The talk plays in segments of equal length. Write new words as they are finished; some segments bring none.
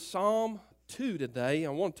Psalm 2 today. I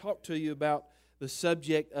want to talk to you about the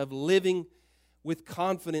subject of living with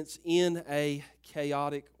confidence in a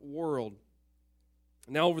chaotic world.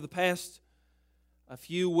 Now, over the past a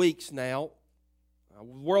few weeks now, the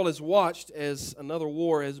world has watched as another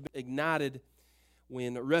war has been ignited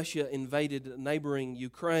when Russia invaded neighboring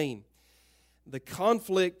Ukraine. The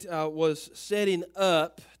conflict was setting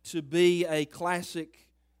up to be a classic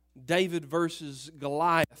David versus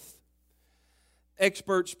Goliath.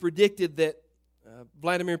 Experts predicted that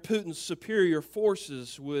Vladimir Putin's superior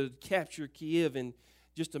forces would capture Kiev in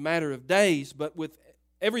just a matter of days, but with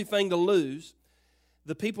everything to lose,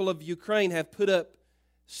 the people of Ukraine have put up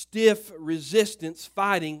stiff resistance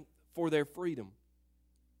fighting for their freedom.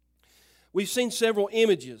 We've seen several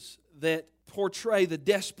images that portray the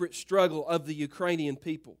desperate struggle of the Ukrainian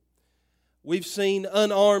people. We've seen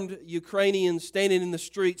unarmed Ukrainians standing in the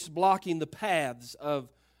streets blocking the paths of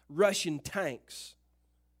Russian tanks.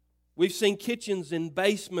 We've seen kitchens and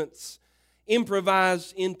basements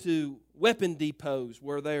improvised into weapon depots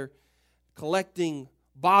where they're collecting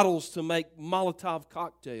bottles to make Molotov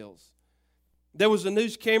cocktails. There was a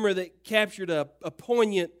news camera that captured a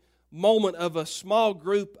poignant moment of a small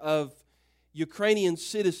group of Ukrainian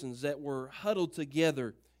citizens that were huddled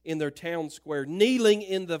together in their town square, kneeling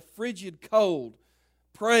in the frigid cold,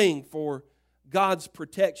 praying for God's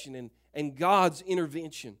protection and God's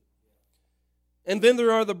intervention. And then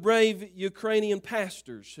there are the brave Ukrainian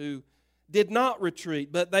pastors who did not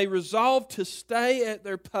retreat, but they resolved to stay at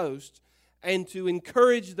their post and to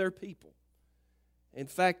encourage their people. In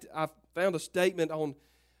fact, I found a statement on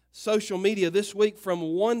social media this week from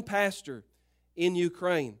one pastor in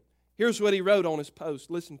Ukraine. Here's what he wrote on his post.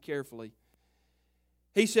 Listen carefully.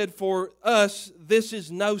 He said, "For us, this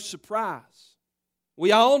is no surprise.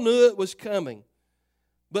 We all knew it was coming.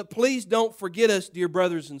 But please don't forget us, dear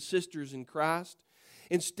brothers and sisters in Christ.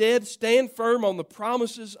 Instead, stand firm on the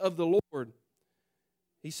promises of the Lord."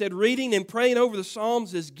 He said, "Reading and praying over the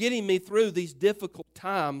Psalms is getting me through these difficult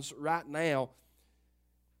times right now.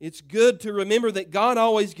 It's good to remember that God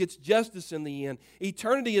always gets justice in the end.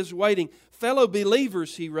 Eternity is waiting. Fellow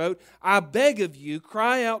believers," he wrote, "I beg of you,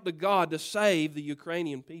 cry out to God to save the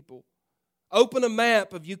Ukrainian people. Open a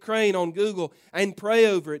map of Ukraine on Google and pray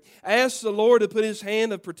over it. Ask the Lord to put His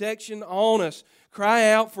hand of protection on us. Cry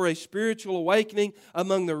out for a spiritual awakening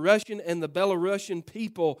among the Russian and the Belarusian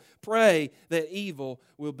people. Pray that evil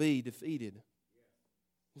will be defeated."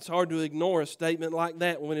 It's hard to ignore a statement like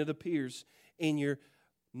that when it appears in your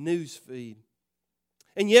news feed.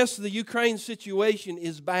 And yes, the Ukraine situation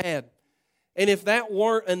is bad. And if that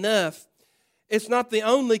weren't enough, it's not the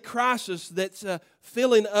only crisis that's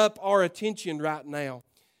filling up our attention right now.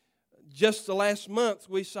 Just the last month,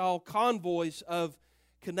 we saw convoys of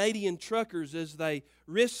Canadian truckers as they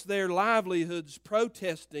risked their livelihoods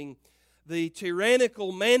protesting the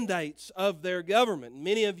tyrannical mandates of their government.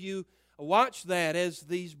 Many of you watched that as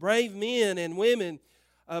these brave men and women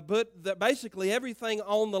put basically everything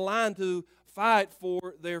on the line to fight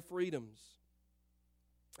for their freedoms.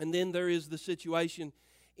 And then there is the situation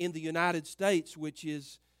in the United States, which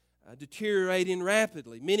is deteriorating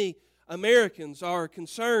rapidly. Many Americans are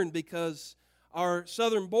concerned because our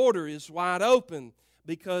southern border is wide open,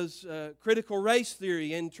 because critical race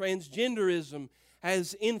theory and transgenderism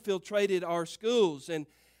has infiltrated our schools. And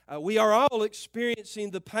we are all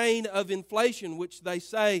experiencing the pain of inflation, which they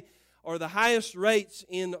say are the highest rates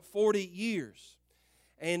in 40 years.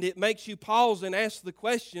 And it makes you pause and ask the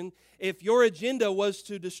question, if your agenda was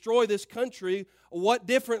to destroy this country, what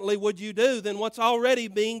differently would you do than what's already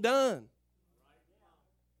being done?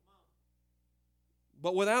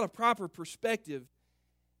 But without a proper perspective,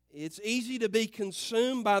 it's easy to be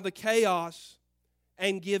consumed by the chaos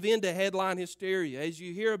and give in to headline hysteria. As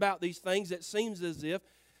you hear about these things, it seems as if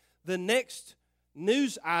the next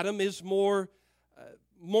news item is more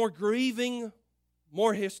grieving,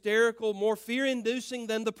 more hysterical, more fear-inducing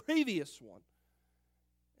than the previous one.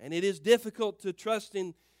 And it is difficult to trust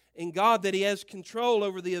in God that He has control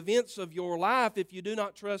over the events of your life if you do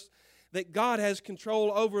not trust that God has control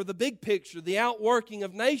over the big picture, the outworking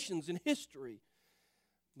of nations and history.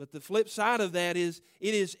 But the flip side of that is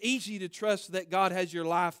it is easy to trust that God has your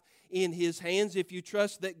life in His hands if you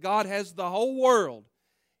trust that God has the whole world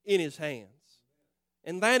in His hands.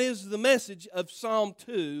 And that is the message of Psalm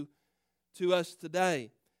 2 to us today.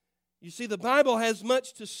 You see, the Bible has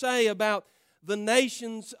much to say about the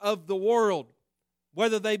nations of the world,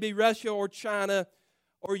 whether they be Russia or China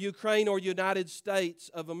or Ukraine or United States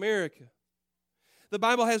of America. The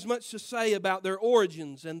Bible has much to say about their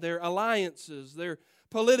origins and their alliances, their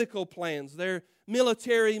political plans, their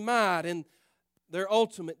military might, and their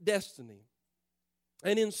ultimate destiny.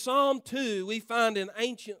 And in Psalm 2, we find an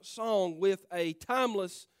ancient song with a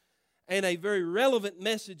timeless and a very relevant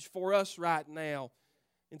message for us right now.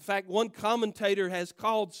 In fact, one commentator has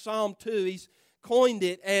called Psalm 2, he's coined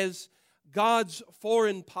it as God's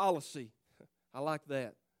foreign policy. I like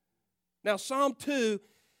that. Now, Psalm 2,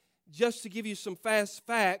 just to give you some fast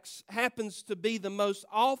facts, happens to be the most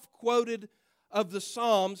oft-quoted of the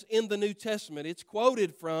Psalms in the New Testament. It's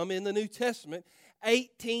quoted from in the New Testament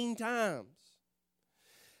 18 times.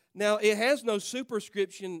 Now, it has no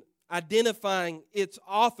superscription identifying its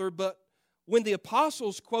author, but when the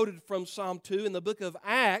apostles quoted from Psalm 2 in the book of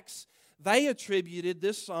Acts, they attributed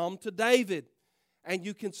this psalm to David. And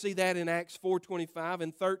you can see that in Acts 4:25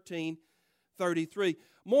 and 13:33.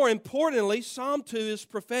 More importantly, Psalm 2 is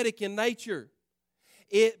prophetic in nature.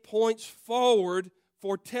 It points forward,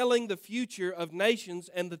 foretelling the future of nations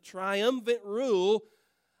and the triumphant rule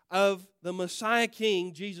of the Messiah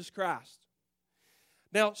King, Jesus Christ.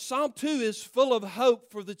 Now, Psalm 2 is full of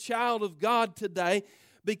hope for the child of God today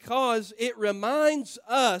because it reminds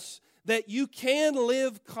us that you can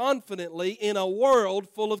live confidently in a world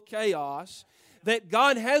full of chaos, that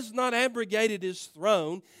God has not abrogated His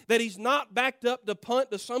throne, that He's not backed up to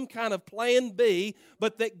punt to some kind of plan B,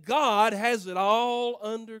 but that God has it all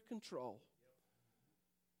under control.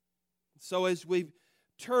 So as we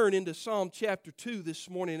turn into Psalm chapter 2 this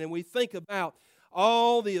morning and we think about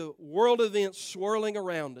all the world events swirling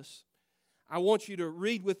around us, I want you to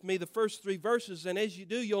read with me the first 3 verses, and as you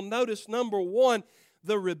do, you'll notice, number 1,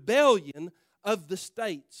 the rebellion of the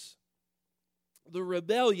states. The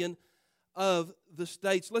rebellion of the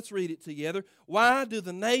states. Let's read it together. Why do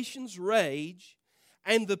the nations rage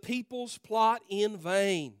and the peoples plot in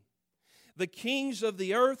vain? The kings of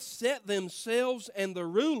the earth set themselves, and the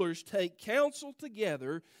rulers take counsel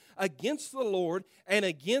together against the Lord and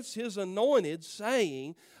against His anointed,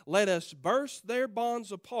 saying, let us burst their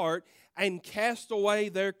bonds apart and cast away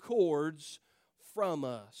their cords from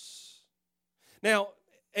us. Now,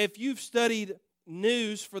 if you've studied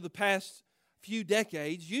news for the past few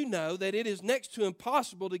decades, you know that it is next to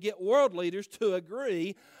impossible to get world leaders to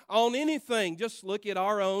agree on anything. Just look at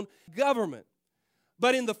our own government.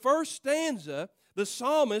 But in the first stanza, the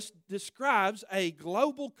psalmist describes a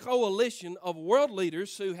global coalition of world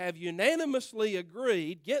leaders who have unanimously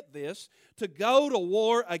agreed, get this, to go to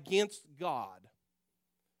war against God.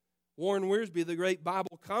 Warren Wiersbe, the great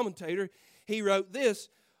Bible commentator, he wrote this,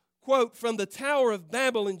 quote, from the Tower of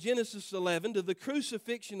Babel in Genesis 11 to the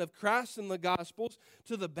crucifixion of Christ in the Gospels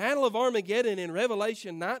to the Battle of Armageddon in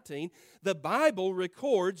Revelation 19, the Bible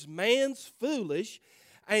records man's foolish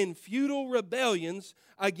and futile rebellions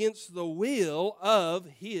against the will of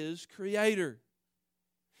his Creator.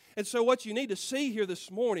 And so what you need to see here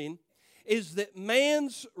this morning is that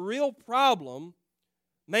man's real problem,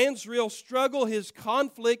 man's real struggle, his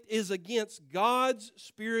conflict is against God's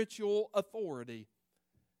spiritual authority.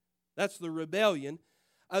 That's the rebellion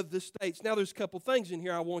of the states. Now there's a couple things in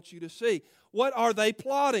here I want you to see. What are they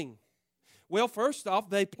plotting? Well, first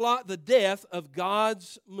off, they plot the death of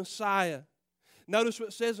God's Messiah. Notice what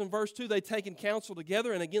it says in verse 2, they've taken counsel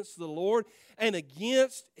together and against the Lord and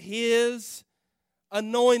against His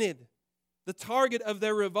anointed. The target of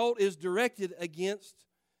their revolt is directed against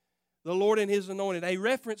the Lord and His anointed, a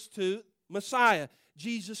reference to Messiah,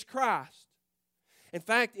 Jesus Christ. In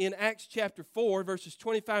fact, in Acts chapter 4, verses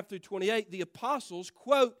 25 through 28, the apostles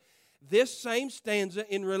quote this same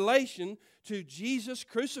stanza in relation to Jesus'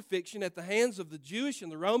 crucifixion at the hands of the Jewish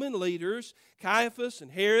and the Roman leaders, Caiaphas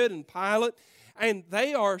and Herod and Pilate. And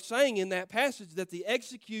they are saying in that passage that the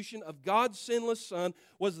execution of God's sinless Son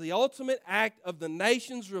was the ultimate act of the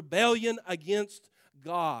nation's rebellion against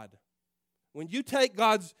God. When you take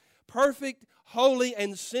God's perfect, holy,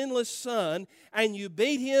 and sinless Son, and you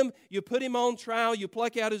beat Him, you put Him on trial, you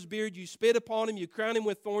pluck out His beard, you spit upon Him, you crown Him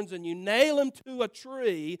with thorns, and you nail Him to a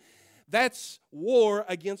tree, that's war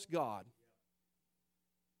against God.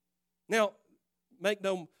 Now, make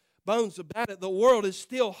no bones about it, the world is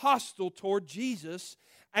still hostile toward Jesus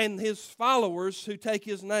and His followers who take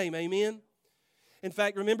His name. Amen? In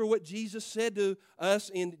fact, remember what Jesus said to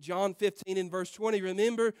us in John 15 and verse 20.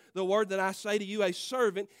 Remember the word that I say to you, a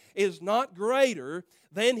servant is not greater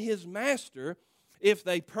than his master. If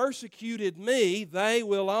they persecuted me, they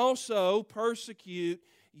will also persecute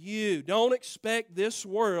you. Don't expect this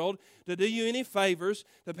world to do you any favors,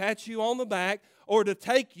 to pat you on the back, or to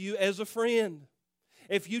take you as a friend.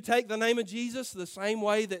 If you take the name of Jesus the same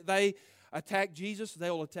way that they attack Jesus,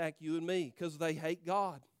 they'll attack you and me because they hate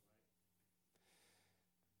God.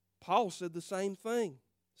 Paul said the same thing.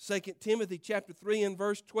 2 Timothy chapter 3 and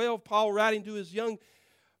verse 12, Paul writing to his young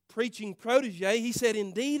preaching protege, he said,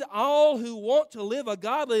 "Indeed, all who want to live a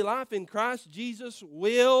godly life in Christ Jesus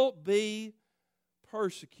will be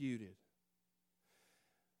persecuted."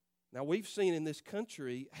 Now, we've seen in this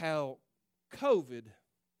country how COVID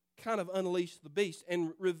kind of unleashed the beast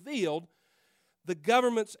and revealed the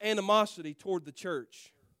government's animosity toward the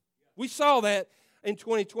church. We saw that in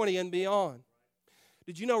 2020 and beyond.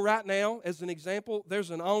 Did you know right now, as an example, there's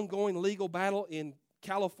an ongoing legal battle in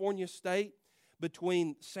California State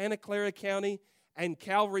between Santa Clara County and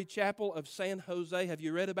Calvary Chapel of San Jose? Have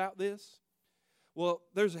you read about this? Well,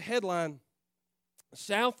 there's a headline: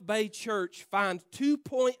 South Bay Church fined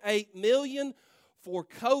 $2.8 million for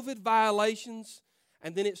COVID violations,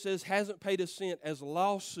 and then it says hasn't paid a cent as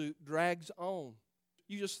lawsuit drags on.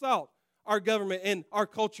 You just thought our government and our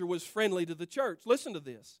culture was friendly to the church. Listen to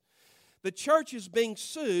this. The church is being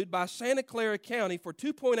sued by Santa Clara County for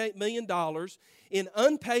 $2.8 million in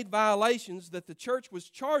unpaid violations that the church was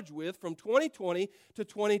charged with from 2020 to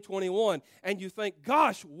 2021. And you think,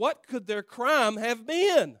 gosh, what could their crime have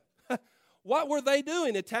been? What were they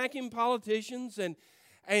doing? Attacking politicians and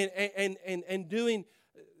doing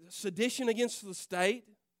sedition against the state?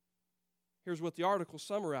 Here's what the article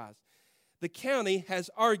summarized. The county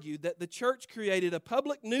has argued that the church created a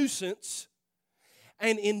public nuisance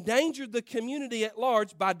and endangered the community at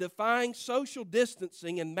large by defying social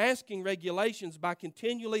distancing and masking regulations by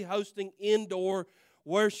continually hosting indoor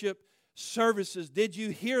worship services. Did you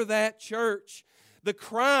hear that, church? The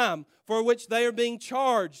crime for which they are being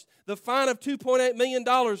charged, the fine of $2.8 million,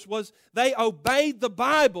 was they obeyed the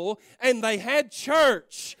Bible and they had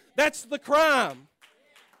church. That's the crime.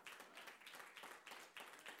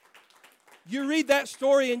 You read that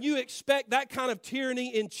story and you expect that kind of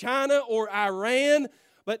tyranny in China or Iran,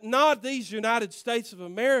 but not these United States of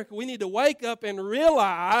America. We need to wake up and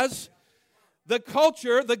realize the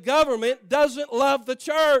culture, the government, doesn't love the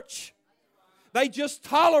church. They just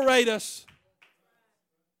tolerate us.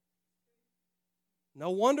 No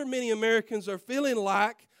wonder many Americans are feeling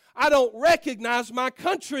like, I don't recognize my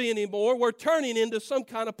country anymore. We're turning into some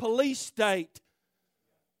kind of police state.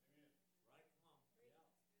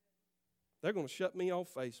 They're going to shut me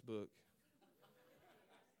off Facebook.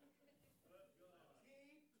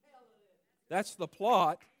 That's the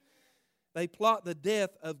plot. They plot the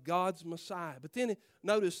death of God's Messiah. But then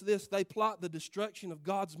notice this, they plot the destruction of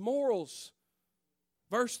God's morals.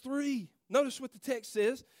 Verse 3, notice what the text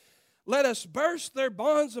says. Let us burst their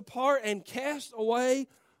bonds apart and cast away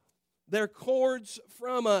their cords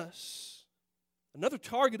from us. Another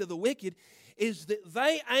target of the wicked is that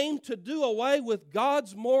they aim to do away with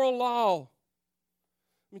God's moral law.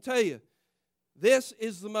 Let me tell you, this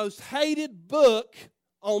is the most hated book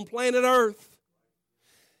on planet Earth.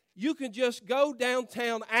 You can just go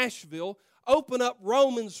downtown Asheville, open up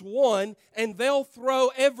Romans 1, and they'll throw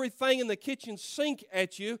everything in the kitchen sink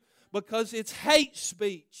at you because it's hate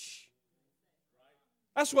speech.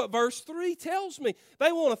 That's what verse 3 tells me.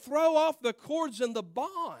 They want to throw off the cords and the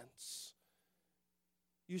bonds.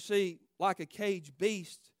 You see, like a caged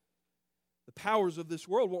beast, the powers of this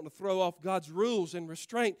world want to throw off God's rules and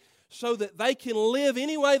restraint so that they can live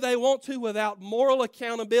any way they want to without moral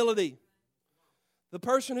accountability. The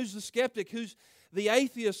person who's the skeptic, who's the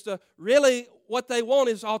atheist, really what they want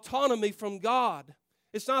is autonomy from God.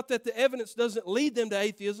 It's not that the evidence doesn't lead them to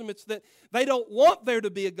atheism. It's that they don't want there to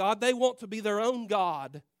be a God. They want to be their own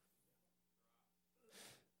God.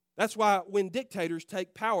 That's why when dictators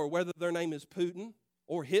take power, whether their name is Putin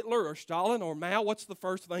or Hitler or Stalin or Mao, what's the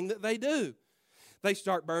first thing that they do? They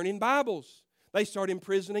start burning Bibles. They start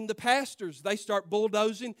imprisoning the pastors. They start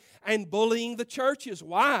bulldozing and bullying the churches.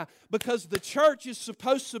 Why? Because the church is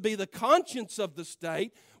supposed to be the conscience of the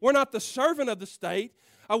state. We're not the servant of the state.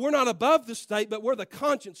 We're not above the state, but we're the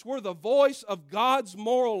conscience. We're the voice of God's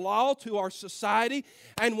moral law to our society.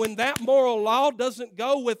 And when that moral law doesn't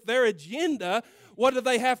go with their agenda, what do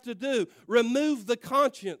they have to do? Remove the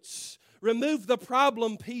conscience. Remove the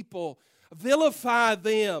problem people. Vilify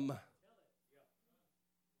them.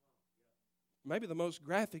 Maybe the most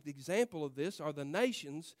graphic example of this are the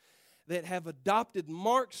nations that have adopted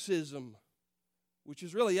Marxism, which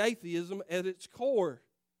is really atheism at its core.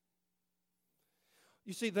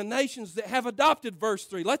 You see, the nations that have adopted verse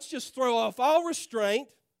 3, let's just throw off all restraint.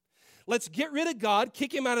 Let's get rid of God,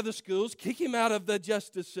 kick Him out of the schools, kick Him out of the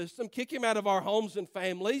justice system, kick Him out of our homes and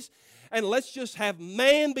families, and let's just have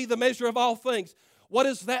man be the measure of all things. What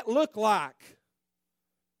does that look like?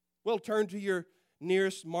 Well, turn to your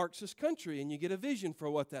nearest Marxist country and you get a vision for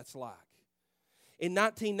what that's like. In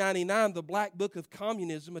 1999, the Black Book of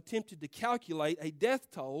Communism attempted to calculate a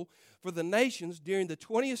death toll for the nations during the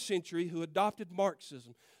 20th century who adopted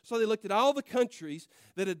Marxism. So they looked at all the countries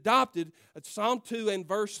that adopted Psalm 2 and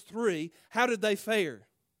verse 3. How did they fare?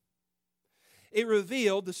 It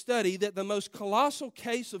revealed, the study, that the most colossal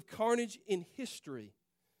case of carnage in history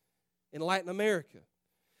in Latin America,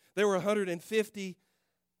 there were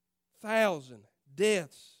 150,000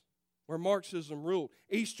 deaths where Marxism ruled.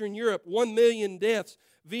 Eastern Europe, 1 million deaths.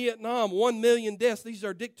 Vietnam, 1 million deaths. These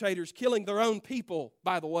are dictators killing their own people,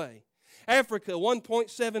 by the way. Africa,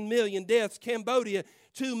 1.7 million deaths. Cambodia,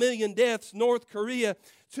 2 million deaths. North Korea,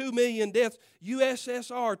 2 million deaths.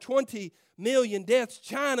 USSR, 20 million deaths.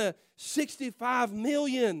 China, 65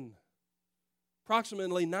 million.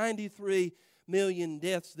 Approximately 93 million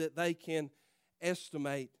deaths that they can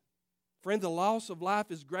estimate. Friend, the loss of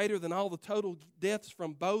life is greater than all the total deaths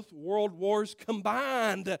from both world wars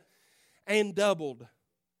combined and doubled.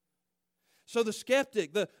 So the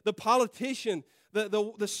skeptic, the politician,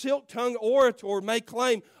 the silk-tongued orator may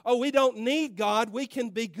claim, oh, we don't need God, we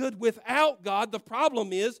can be good without God. The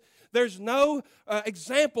problem is there's no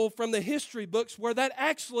example from the history books where that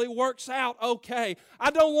actually works out okay.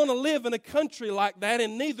 I don't want to live in a country like that,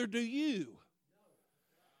 and neither do you.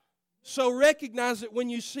 So recognize it when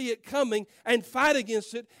you see it coming and fight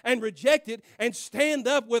against it and reject it and stand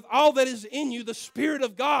up with all that is in you, the Spirit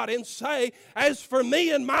of God, and say, as for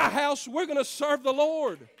me and my house, we're going to serve the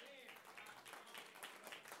Lord.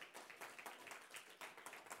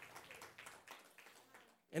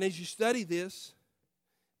 And as you study this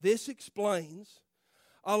explains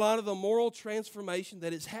a lot of the moral transformation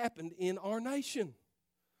that has happened in our nation.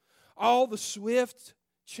 All the swift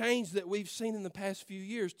change that we've seen in the past few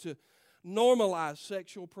years to normalize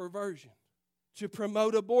sexual perversion, to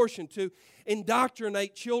promote abortion, to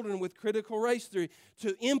indoctrinate children with critical race theory,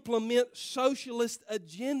 to implement socialist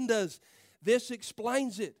agendas. This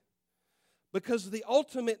explains it. Because the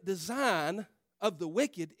ultimate design of the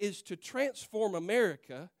wicked is to transform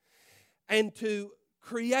America and to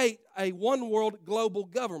create a one-world global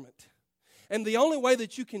government. And the only way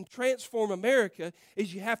that you can transform America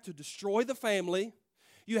is you have to destroy the family,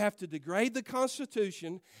 you have to degrade the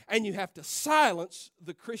Constitution, and you have to silence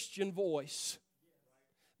the Christian voice.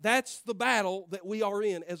 That's the battle that we are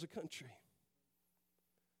in as a country.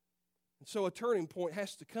 And so a turning point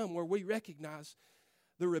has to come where we recognize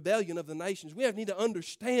the rebellion of the nations. We need to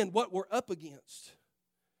understand what we're up against.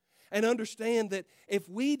 And understand that if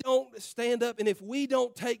we don't stand up and if we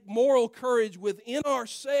don't take moral courage within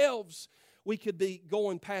ourselves, we could be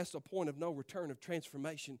going past a point of no return of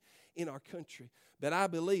transformation in our country. But I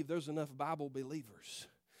believe there's enough Bible believers.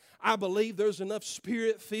 I believe there's enough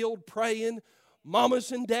Spirit-filled praying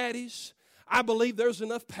mamas and daddies. I believe there's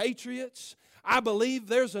enough patriots. I believe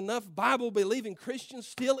there's enough Bible-believing Christians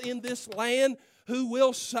still in this land who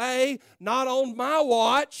will say, not on my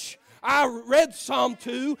watch. I read Psalm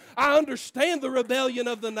 2. I understand the rebellion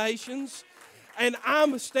of the nations. And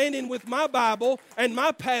I'm standing with my Bible and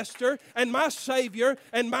my pastor and my Savior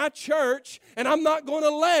and my church, and I'm not going to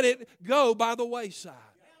let it go by the wayside.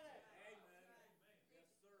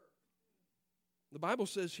 The Bible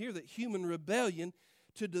says here that human rebellion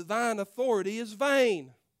to divine authority is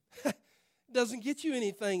vain. It doesn't get you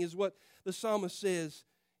anything, is what the psalmist says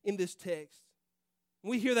in this text.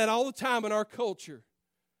 We hear that all the time in our culture,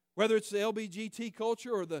 whether it's the LBGT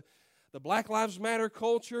culture or the Black Lives Matter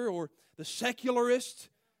culture or the secularist.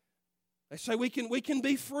 They say we can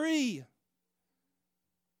be free.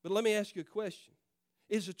 But let me ask you a question.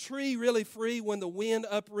 Is a tree really free when the wind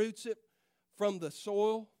uproots it from the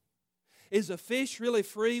soil? Is a fish really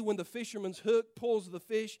free when the fisherman's hook pulls the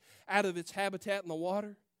fish out of its habitat in the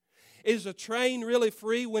water? Is a train really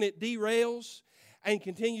free when it derails and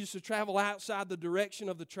continues to travel outside the direction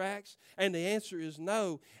of the tracks? And the answer is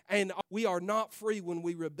no. And we are not free when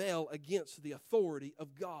we rebel against the authority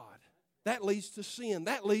of God. That leads to sin.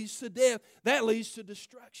 That leads to death. That leads to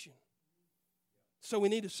destruction. So we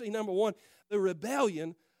need to see, number one, the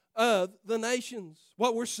rebellion of the nations.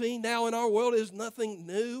 What we're seeing now in our world is nothing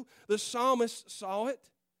new. The psalmist saw it.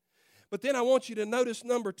 But then I want you to notice,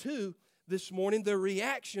 number two, this morning, the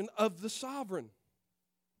reaction of the sovereign.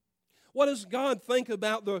 What does God think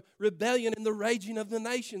about the rebellion and the raging of the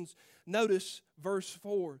nations? Notice verse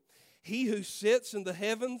 4. He who sits in the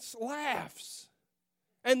heavens laughs,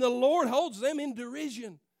 and the Lord holds them in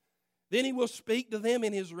derision. Then he will speak to them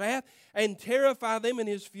in his wrath and terrify them in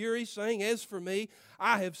his fury, saying, as for me,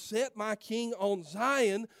 I have set my king on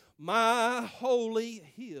Zion, my holy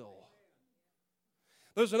hill.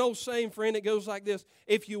 There's an old saying, friend, that goes like this.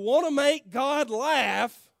 If you want to make God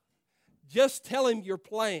laugh, just tell him your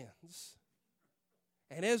plans.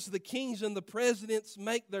 And as the kings and the presidents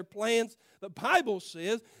make their plans, the Bible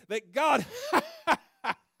says that God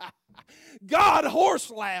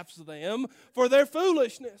horse laughs them for their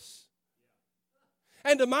foolishness.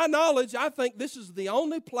 And to my knowledge, I think this is the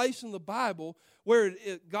only place in the Bible where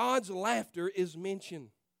God's laughter is mentioned.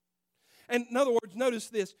 And in other words, notice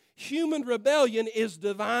this: human rebellion is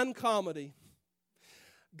divine comedy.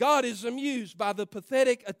 God is amused by the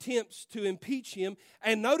pathetic attempts to impeach Him.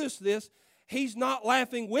 And notice this: He's not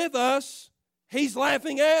laughing with us, He's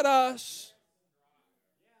laughing at us.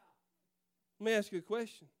 Let me ask you a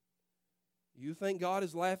question. You think God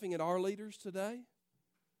is laughing at our leaders today?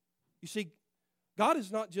 You see, God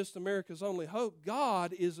is not just America's only hope.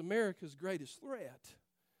 God is America's greatest threat.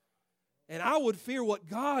 And I would fear what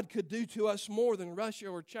God could do to us more than Russia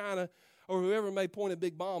or China or whoever may point a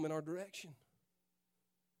big bomb in our direction.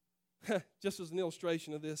 Just as an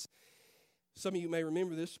illustration of this, some of you may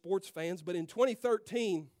remember this, sports fans, but in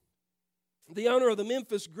 2013, the owner of the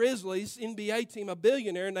Memphis Grizzlies NBA team, a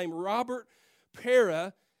billionaire named Robert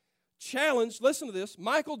Pera, challenged, listen to this,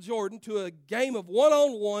 Michael Jordan to a game of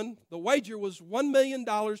one-on-one. The wager was $1 million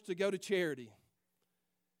to go to charity.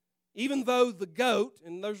 Even though the GOAT,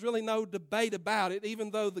 and there's really no debate about it, even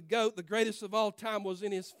though the GOAT, the greatest of all time, was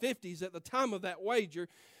in his 50s at the time of that wager,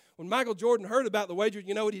 when Michael Jordan heard about the wager,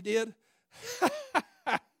 you know what he did?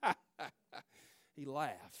 He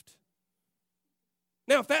laughed.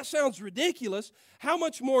 Now, if that sounds ridiculous, how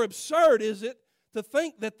much more absurd is it to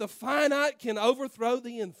think that the finite can overthrow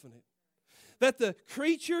the infinite? That the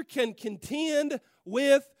creature can contend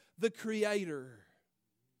with the Creator.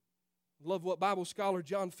 I love what Bible scholar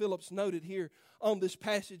John Phillips noted here on this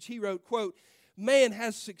passage. He wrote, quote, "Man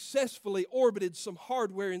has successfully orbited some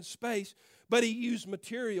hardware in space, but he used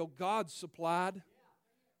material God supplied."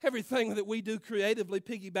 Everything that we do creatively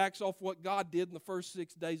piggybacks off what God did in the first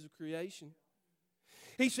 6 days of creation.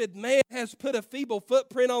 He said, man has put a feeble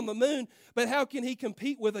footprint on the moon, but how can he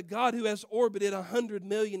compete with a God who has orbited 100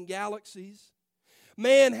 million galaxies?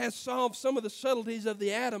 Man has solved some of the subtleties of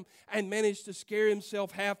the atom and managed to scare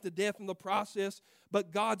himself half to death in the process,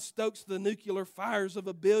 but God stokes the nuclear fires of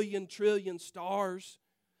 1 billion trillion stars.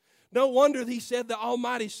 No wonder he said the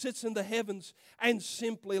Almighty sits in the heavens and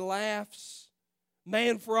simply laughs.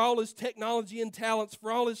 Man, for all his technology and talents,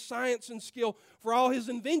 for all his science and skill, for all his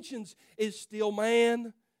inventions, is still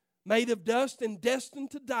man, made of dust and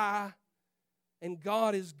destined to die. And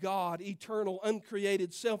God is God, eternal,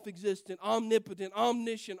 uncreated, self-existent, omnipotent,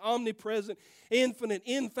 omniscient, omnipresent, infinite,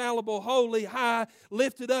 infallible, holy, high,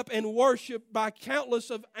 lifted up and worshiped by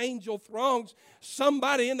countless of angel throngs.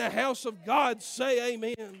 Somebody in the house of God say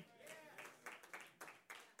amen.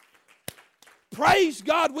 Praise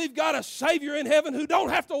God, we've got a Savior in heaven who don't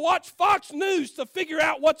have to watch Fox News to figure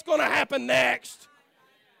out what's going to happen next.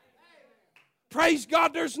 Praise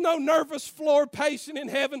God, there's no nervous floor pacing in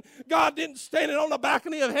heaven. God didn't stand on the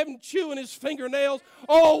balcony of heaven chewing his fingernails.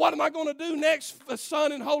 Oh, what am I going to do next,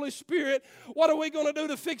 Son and Holy Spirit? What are we going to do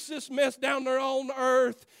to fix this mess down there on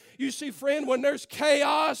earth? You see, friend, when there's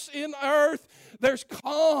chaos in earth, there's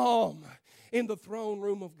calm in the throne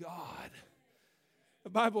room of God. The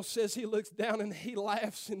Bible says he looks down and he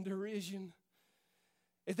laughs in derision.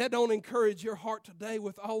 If that don't encourage your heart today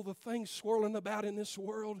with all the things swirling about in this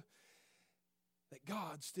world, that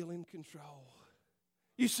God's still in control.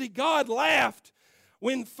 You see, God laughed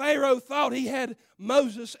when Pharaoh thought he had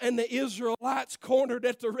Moses and the Israelites cornered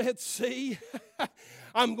at the Red Sea.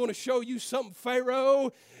 I'm going to show you something, Pharaoh,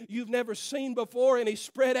 you've never seen before. And he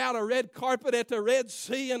spread out a red carpet at the Red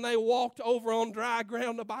Sea and they walked over on dry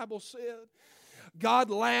ground, the Bible said. God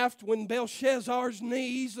laughed when Belshazzar's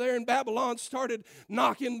knees there in Babylon started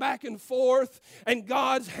knocking back and forth, and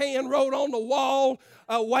God's hand wrote on the wall,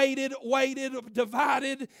 weighted,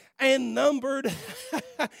 divided, and numbered.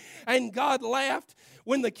 And God laughed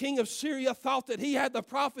when the king of Syria thought that he had the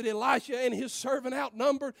prophet Elisha and his servant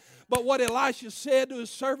outnumbered. But what Elisha said to his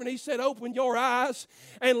servant, he said, open your eyes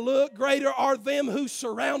and look, greater are them who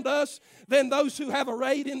surround us than those who have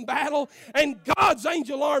arrayed in battle. And God's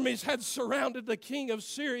angel armies had surrounded the king of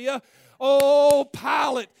Syria. Oh,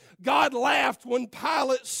 Pilate. God laughed when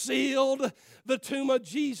Pilate sealed the tomb of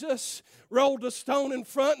Jesus, rolled a stone in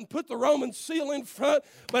front and put the Roman seal in front.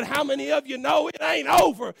 But how many of you know it ain't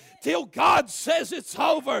over till God says it's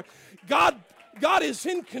over? God is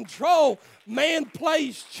in control. Man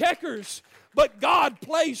plays checkers, but God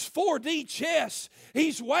plays 4D chess.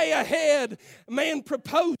 He's way ahead. Man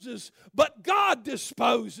proposes, but God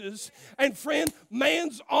disposes. And friend,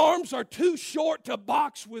 man's arms are too short to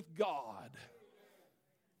box with God.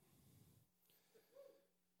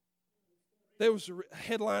 There was a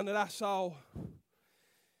headline that I saw.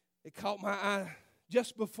 It caught my eye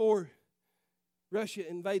just before Russia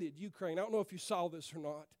invaded Ukraine. I don't know if you saw this or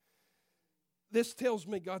not. This tells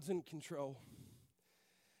me God's in control.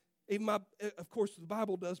 Even of course, the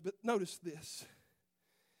Bible does, but notice this.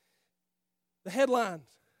 The headline,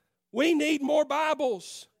 "We need more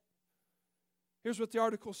Bibles." Here's what the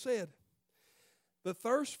article said. The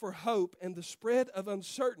thirst for hope and the spread of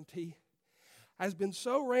uncertainty has been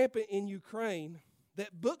so rampant in Ukraine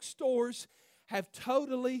that bookstores have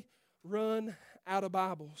totally run out of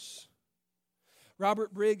Bibles.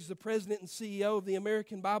 Robert Briggs, the president and CEO of the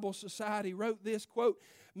American Bible Society, wrote this, quote,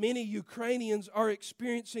 "Many Ukrainians are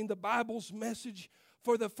experiencing the Bible's message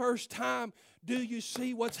for the first time. Do you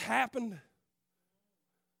see what's happened?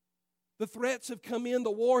 The threats have come in,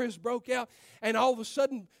 the war has broke out, and all of a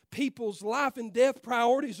sudden people's life and death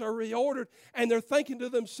priorities are reordered, and they're thinking to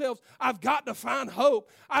themselves, I've got to find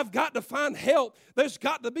hope. I've got to find help. There's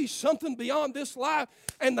got to be something beyond this life.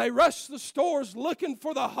 And they rush the stores looking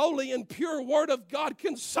for the holy and pure Word of God.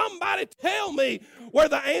 Can somebody tell me where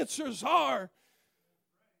the answers are?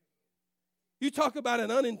 You talk about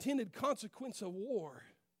an unintended consequence of war.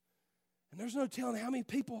 And there's no telling how many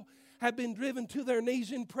people have been driven to their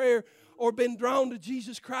knees in prayer or been drawn to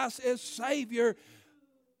Jesus Christ as Savior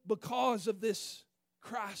because of this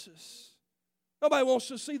crisis. Nobody wants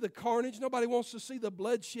to see the carnage. Nobody wants to see the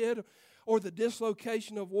bloodshed or the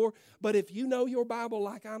dislocation of war. But if you know your Bible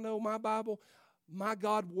like I know my Bible, my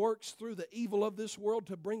God works through the evil of this world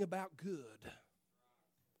to bring about good.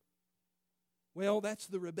 Well, that's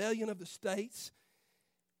the rebellion of the states.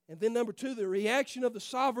 And then number 2, the reaction of the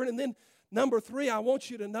sovereign. And then number 3, I want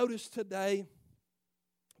you to notice today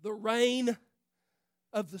the reign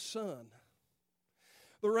of the Son.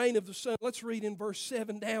 The reign of the Son. Let's read in verse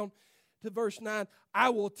 7 down to verse 9. I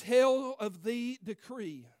will tell of the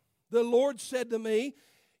decree. The Lord said to me,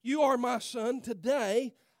 you are my son.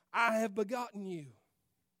 Today I have begotten you.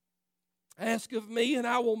 Ask of me, and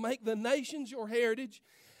I will make the nations your heritage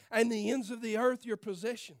and the ends of the earth your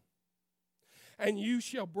possession. And you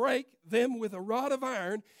shall break them with a rod of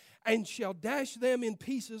iron, and shall dash them in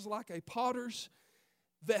pieces like a potter's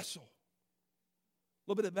vessel.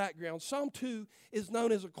 A little bit of background. Psalm 2 is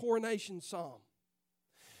known as a coronation psalm.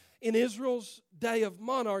 In Israel's day of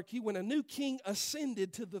monarchy, when a new king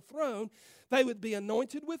ascended to the throne, they would be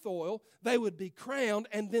anointed with oil, they would be crowned,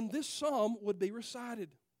 and then this psalm would be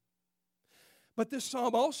recited. But this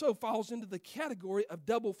psalm also falls into the category of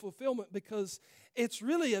double fulfillment because it's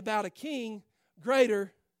really about a king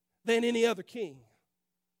greater than any other king.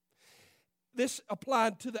 This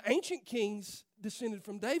applied to the ancient kings descended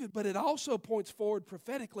from David, but it also points forward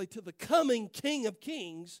prophetically to the coming King of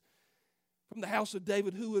Kings from the house of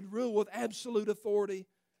David who would rule with absolute authority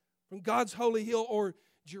from God's holy hill or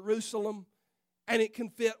Jerusalem. And it can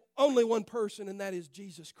fit only one person, and that is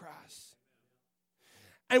Jesus Christ.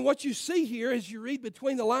 And what you see here as you read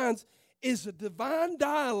between the lines is a divine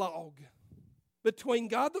dialogue between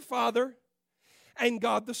God the Father and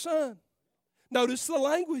God the Son. Notice the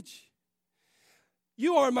language.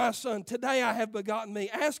 You are my son. Today I have begotten me.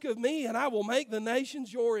 Ask of me, and I will make the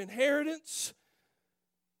nations your inheritance.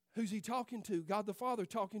 Who's he talking to? God the Father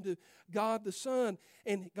talking to God the Son.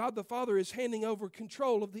 And God the Father is handing over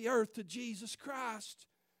control of the earth to Jesus Christ.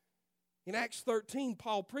 In Acts 13,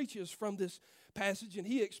 Paul preaches from this passage, and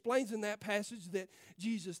he explains in that passage that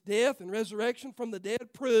Jesus' death and resurrection from the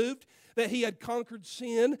dead proved that he had conquered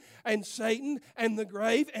sin and Satan and the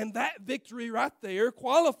grave, and that victory right there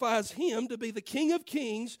qualifies him to be the King of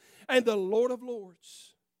Kings and the Lord of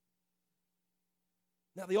Lords.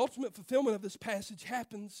 Now, the ultimate fulfillment of this passage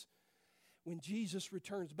happens when Jesus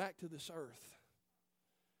returns back to this earth.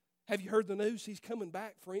 Have you heard the news? He's coming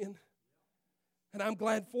back, friend. And I'm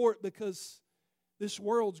glad for it because this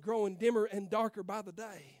world's growing dimmer and darker by the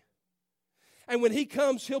day. And when he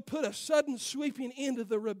comes, he'll put a sudden sweeping end to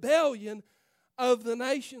the rebellion of the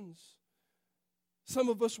nations. Some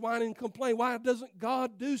of us whine and complain, why doesn't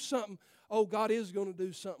God do something? Oh, God is going to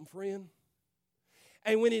do something, friend.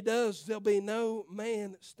 And when he does, there'll be no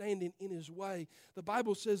man standing in his way. The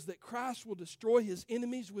Bible says that Christ will destroy his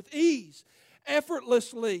enemies with ease,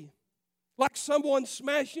 effortlessly, like someone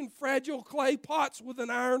smashing fragile clay pots with an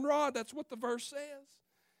iron rod. That's what the verse says.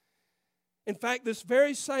 In fact, this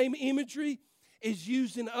very same imagery is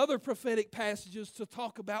used in other prophetic passages to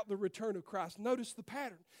talk about the return of Christ. Notice the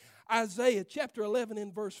pattern. Isaiah chapter 11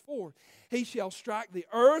 in verse 4. He shall strike the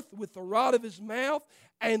earth with the rod of his mouth,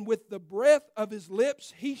 and with the breath of his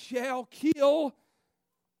lips he shall kill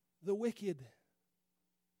the wicked.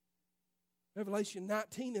 Revelation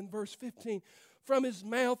 19 in verse 15. From his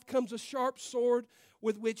mouth comes a sharp sword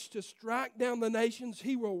with which to strike down the nations.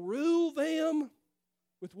 He will rule them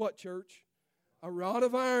with what, church? a rod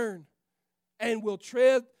of iron, and will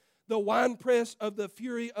tread the winepress of the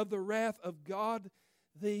fury of the wrath of God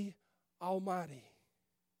the Almighty.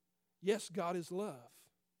 Yes, God is love.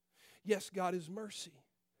 Yes, God is mercy.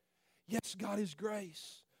 Yes, God is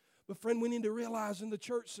grace. But friend, we need to realize in the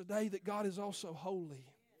church today that God is also holy,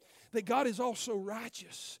 that God is also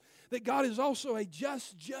righteous, that God is also a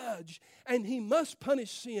just judge, and He must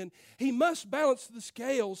punish sin. He must balance the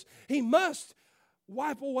scales. He must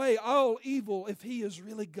wipe away all evil if He is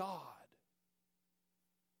really God.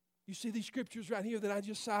 You see these scriptures right here that I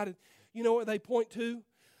just cited, you know what they point to?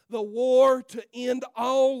 The war to end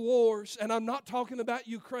all wars. And I'm not talking about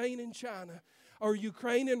Ukraine and China or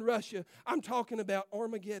Ukraine and Russia. I'm talking about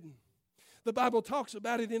Armageddon. The Bible talks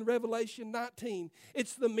about it in Revelation 19.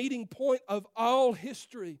 It's the meeting point of all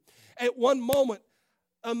history. At one moment,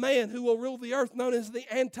 a man who will rule the earth known as the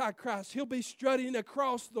Antichrist, he'll be strutting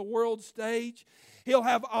across the world stage. He'll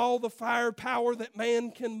have all the firepower that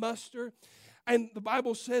man can muster. And the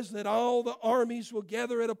Bible says that all the armies will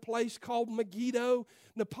gather at a place called Megiddo.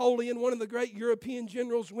 Napoleon, one of the great European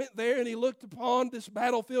generals, went there and he looked upon this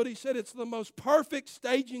battlefield. He said it's the most perfect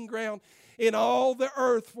staging ground in all the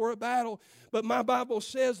earth for a battle. But my Bible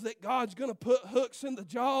says that God's going to put hooks in the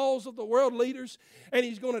jaws of the world leaders and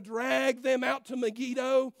He's going to drag them out to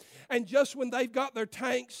Megiddo. And just when they've got their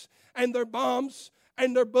tanks and their bombs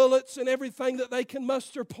and their bullets and everything that they can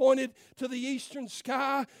muster pointed to the eastern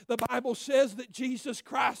sky, the Bible says that Jesus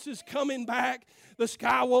Christ is coming back. The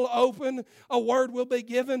sky will open, a word will be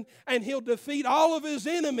given, and He'll defeat all of His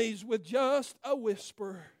enemies with just a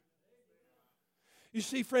whisper. You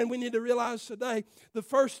see, friend, we need to realize today, the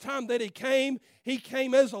first time that He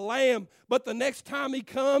came as a lamb. But the next time He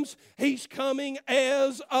comes, He's coming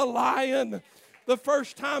as a lion. The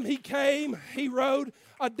first time He came, He rode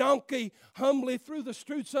a donkey humbly through the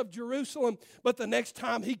streets of Jerusalem. But the next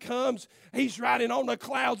time He comes, He's riding on the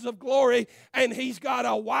clouds of glory, and He's got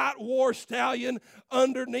a white war stallion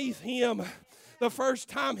underneath Him. The first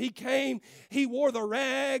time He came, He wore the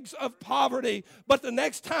rags of poverty. But the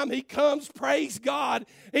next time He comes, praise God,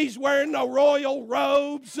 He's wearing the royal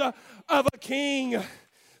robes of a king.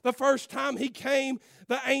 The first time He came,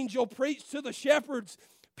 the angel preached to the shepherds,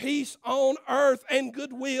 peace on earth and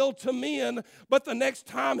goodwill to men. But the next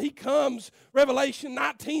time He comes, Revelation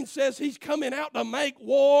 19 says He's coming out to make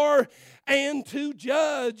war and to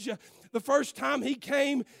judge. The first time He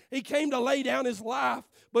came to lay down His life.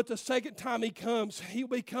 But the second time He comes, He'll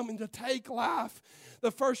be coming to take life.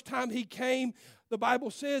 The first time He came, the Bible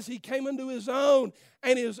says He came unto His own,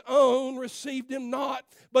 and His own received Him not.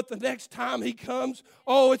 But the next time He comes,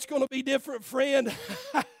 oh, it's going to be different, friend.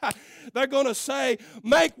 They're going to say,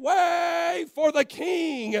 make way for the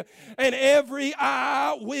King, and every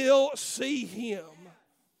eye will see Him.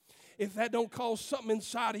 If that don't cause something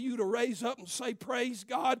inside of you to raise up and say, praise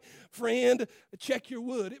God, friend, check your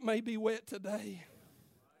wood. It may be wet today.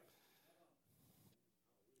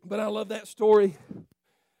 But I love that story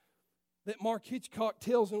that Mark Hitchcock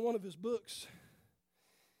tells in one of his books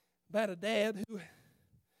about a dad who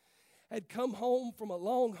had come home from a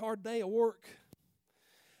long, hard day of work.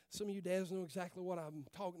 Some of you dads know exactly what I'm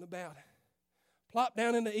talking about. Plopped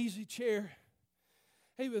down in the easy chair.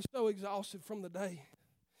 He was so exhausted from the day.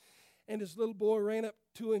 And his little boy ran up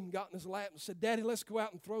to him, got in his lap, and said, Daddy, let's go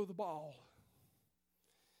out and throw the ball.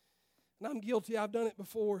 And I'm guilty. I've done it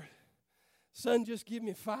before. Son, just give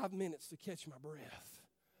me 5 minutes to catch my breath.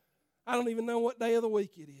 I don't even know what day of the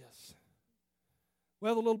week it is.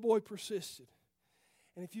 Well, the little boy persisted.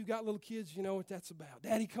 And if you've got little kids, you know what that's about.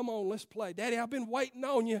 Daddy, come on, let's play. Daddy, I've been waiting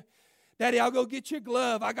on you. Daddy, I'll go get your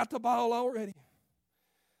glove. I got the ball already.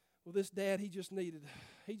 Well, this dad, he just needed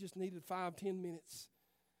 5-10 minutes.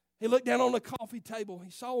 He looked down on the coffee table.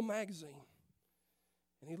 He saw a magazine.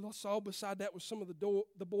 And he saw beside that was some of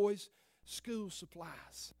the boys' school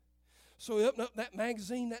supplies. So he opened up that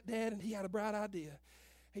magazine, that dad, and he had a bright idea.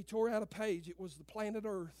 He tore out a page. It was the planet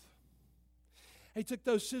Earth. He took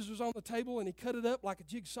those scissors on the table and he cut it up like a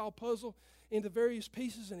jigsaw puzzle into various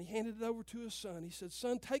pieces, and he handed it over to his son. He said,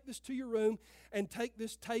 son, take this to your room and take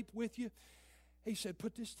this tape with you. He said,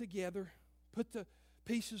 put this together. Put the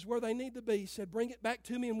pieces where they need to be. He said, bring it back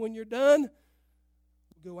to me, and when you're done,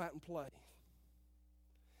 we'll go out and play.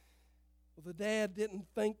 Well, the dad didn't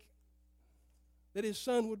think that his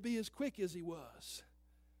son would be as quick as he was.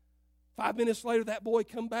 5 minutes later, that boy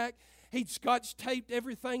come back. He'd scotch taped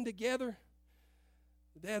everything together.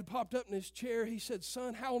 The dad popped up in his chair. He said,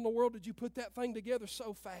 son, how in the world did you put that thing together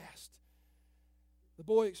so fast? The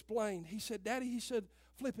boy explained. He said, Daddy, he said,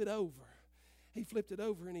 flip it over. He flipped it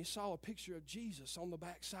over and he saw a picture of Jesus on the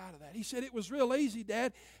back side of that. He said, it was real easy,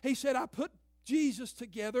 Dad. He said, I put Jesus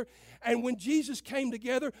together. And when Jesus came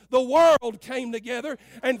together, the world came together.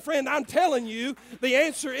 And friend, I'm telling you, the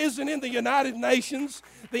answer isn't in the United Nations.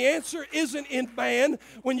 The answer isn't in man.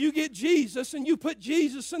 When you get Jesus and you put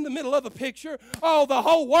Jesus in the middle of a picture, oh, the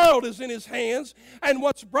whole world is in His hands. And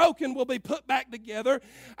what's broken will be put back together.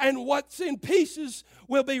 And what's in pieces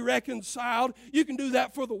will be reconciled. You can do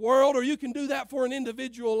that for the world, or you can do that for an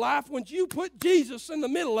individual life. When you put Jesus in the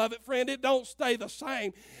middle of it, friend, it don't stay the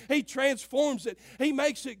same. He transforms it. He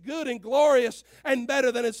makes it good and glorious and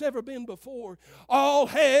better than it's ever been before. All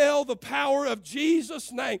hail the power of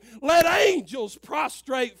Jesus' name. Let angels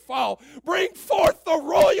prostrate fall. Bring forth the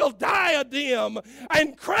royal diadem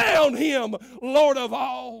and crown Him Lord of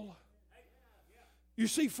all. You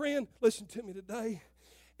see, friend, listen to me today.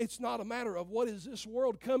 It's not a matter of what is this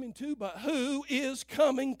world coming to, but who is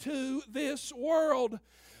coming to this world.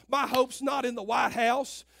 My hope's not in the White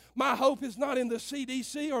House. My hope is not in the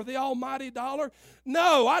CDC or the almighty dollar.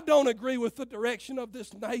 No, I don't agree with the direction of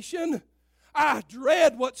this nation. I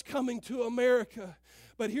dread what's coming to America.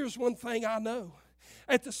 But here's one thing I know.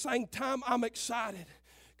 At the same time, I'm excited.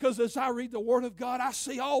 Because as I read the Word of God, I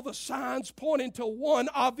see all the signs pointing to one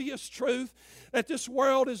obvious truth, that this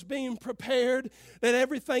world is being prepared, that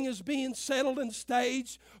everything is being settled and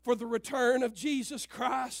staged for the return of Jesus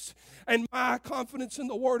Christ. And my confidence in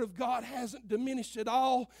the Word of God hasn't diminished at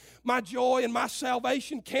all. My joy and my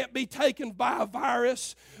salvation can't be taken by a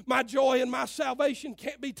virus. My joy and my salvation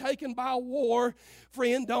can't be taken by a war.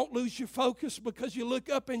 Friend, don't lose your focus because you look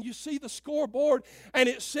up and you see the scoreboard and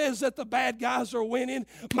it says that the bad guys are winning.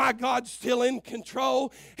 My God's still in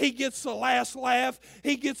control. He gets the last laugh.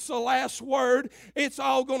 He gets the last word. It's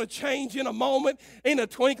all going to change in a moment, in a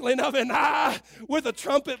twinkling of an eye, with a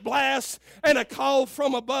trumpet blast and a call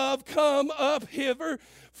from above, come up hither.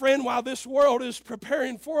 Friend, while this world is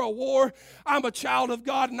preparing for a war, I'm a child of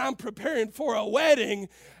God and I'm preparing for a wedding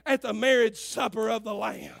at the marriage supper of the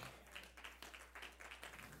Lamb.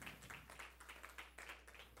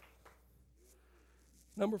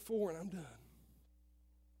 Number 4, and I'm done.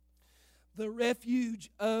 The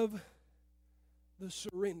refuge of the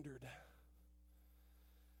surrendered.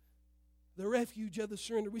 The refuge of the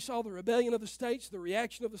surrendered. We saw the rebellion of the states, the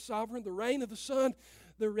reaction of the sovereign, the reign of the Son,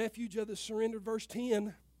 the refuge of the surrendered. Verse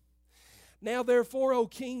 10. Now therefore, O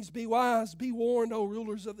kings, be wise, be warned, O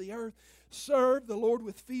rulers of the earth. Serve the Lord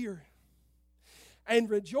with fear and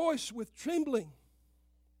rejoice with trembling.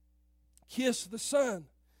 Kiss the Son,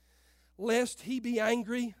 lest He be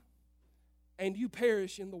angry and you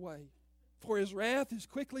perish in the way. For His wrath is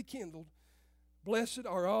quickly kindled. Blessed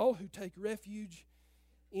are all who take refuge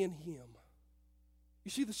in Him. You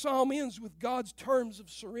see, the psalm ends with God's terms of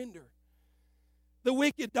surrender. The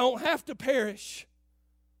wicked don't have to perish.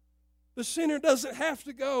 The sinner doesn't have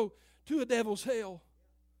to go to a devil's hell.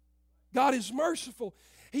 God is merciful.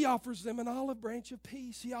 He offers them an olive branch of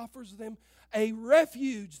peace. He offers them a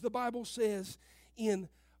refuge, the Bible says in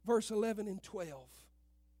verse 11 and 12.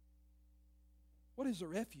 What is a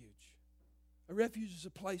refuge? A refuge is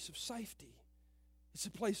a place of safety. It's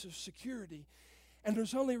a place of security. And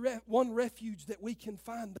there's only one refuge that we can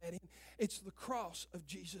find that in. It's the cross of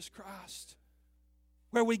Jesus Christ,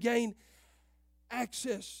 where we gain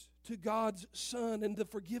access to God's Son and the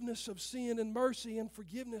forgiveness of sin and mercy and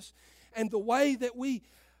forgiveness. And the way that we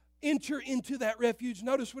enter into that refuge,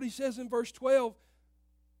 notice what he says in verse 12,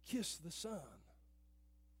 kiss the Son.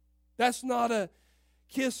 That's not a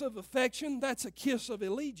kiss of affection, that's a kiss of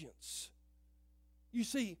allegiance. You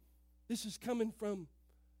see, this is coming from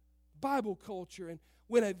Bible culture, and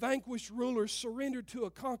when a vanquished ruler surrendered to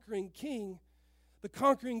a conquering king, the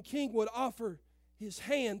conquering king would offer his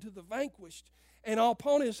hand to the vanquished, and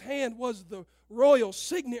upon his hand was the royal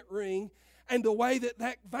signet ring, and the way that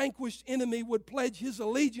that vanquished enemy would pledge his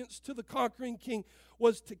allegiance to the conquering king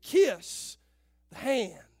was to kiss the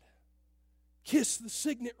hand, kiss the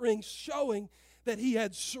signet ring, showing that he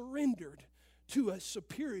had surrendered to a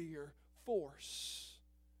superior force.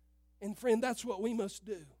 And friend, that's what we must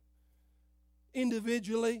do.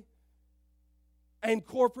 Individually and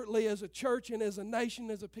corporately as a church and as a nation,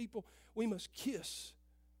 as a people, we must kiss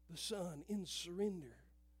the Son in surrender.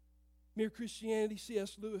 Mere Christianity,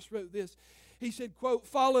 C.S. Lewis wrote this. He said, quote,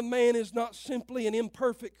 fallen man is not simply an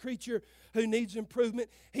imperfect creature who needs improvement.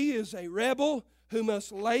 He is a rebel who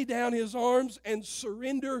must lay down his arms and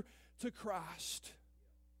surrender to Christ.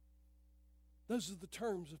 Those are the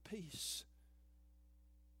terms of peace.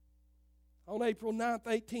 On April 9th,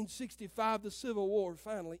 1865, the Civil War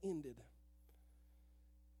finally ended.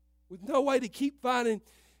 With no way to keep fighting,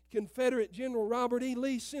 Confederate General Robert E.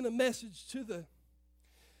 Lee sent a message to the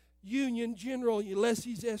Union General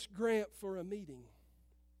Ulysses S. Grant for a meeting.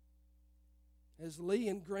 as Lee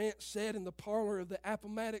and Grant sat in the parlor of the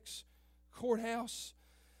Appomattox courthouse,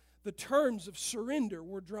 the terms of surrender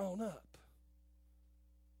were drawn up.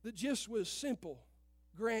 The gist was simple.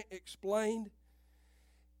 Grant explained.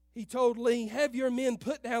 He told Lee, "Have your men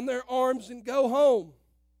put down their arms and go home.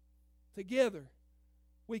 Together,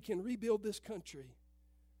 we can rebuild this country.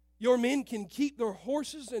 Your men can keep their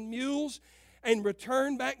horses and mules and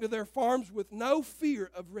return back to their farms with no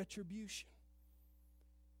fear of retribution."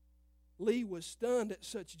 Lee was stunned at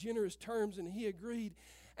such generous terms, and he agreed.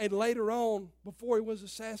 And later on, before he was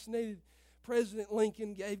assassinated, President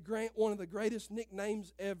Lincoln gave Grant one of the greatest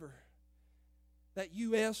nicknames ever. That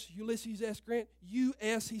U.S., Ulysses S. Grant,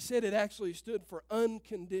 U.S., he said it actually stood for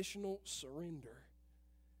unconditional surrender.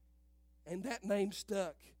 And that name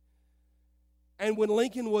stuck. And when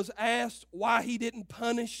Lincoln was asked why he didn't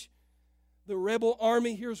punish the rebel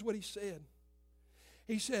army, here's what he said.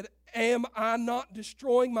 He said, "Am I not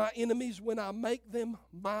destroying my enemies when I make them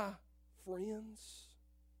my friends?"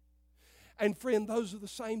 And friend, those are the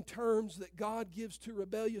same terms that God gives to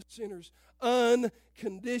rebellious sinners.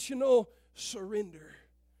 Unconditional surrender.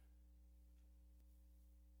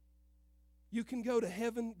 You can go to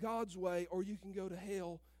heaven God's way, or you can go to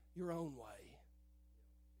hell your own way.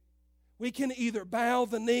 We can either bow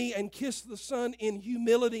the knee and kiss the Son in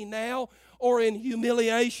humility now, or in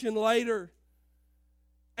humiliation later.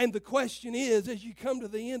 And the question is, as you come to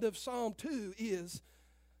the end of Psalm 2, is,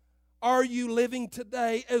 are you living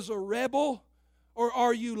today as a rebel, or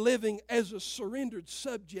are you living as a surrendered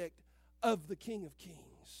subject of the King of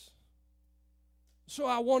Kings? So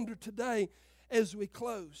I wonder today, as we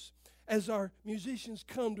close, as our musicians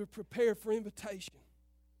come to prepare for invitation,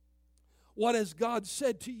 what has God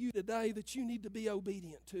said to you today that you need to be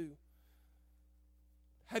obedient to?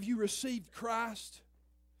 Have you received Christ?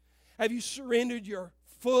 Have you surrendered your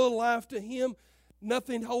full life to Him?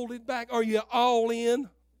 Nothing holding back? Are you all in?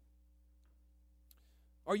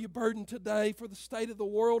 Are you burdened today for the state of the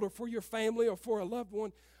world, or for your family, or for a loved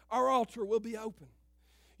one? Our altar will be open.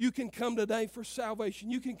 You can come today for salvation.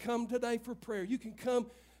 You can come today for prayer. You can come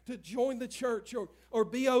to join the church, or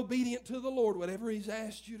be obedient to the Lord, whatever He's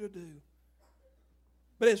asked you to do.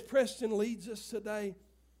 But as Preston leads us today,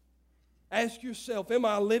 ask yourself, am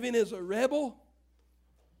I living as a rebel,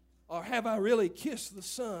 or have I really kissed the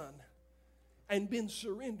Son and been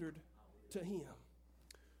surrendered to Him?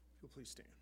 If you'll please stand.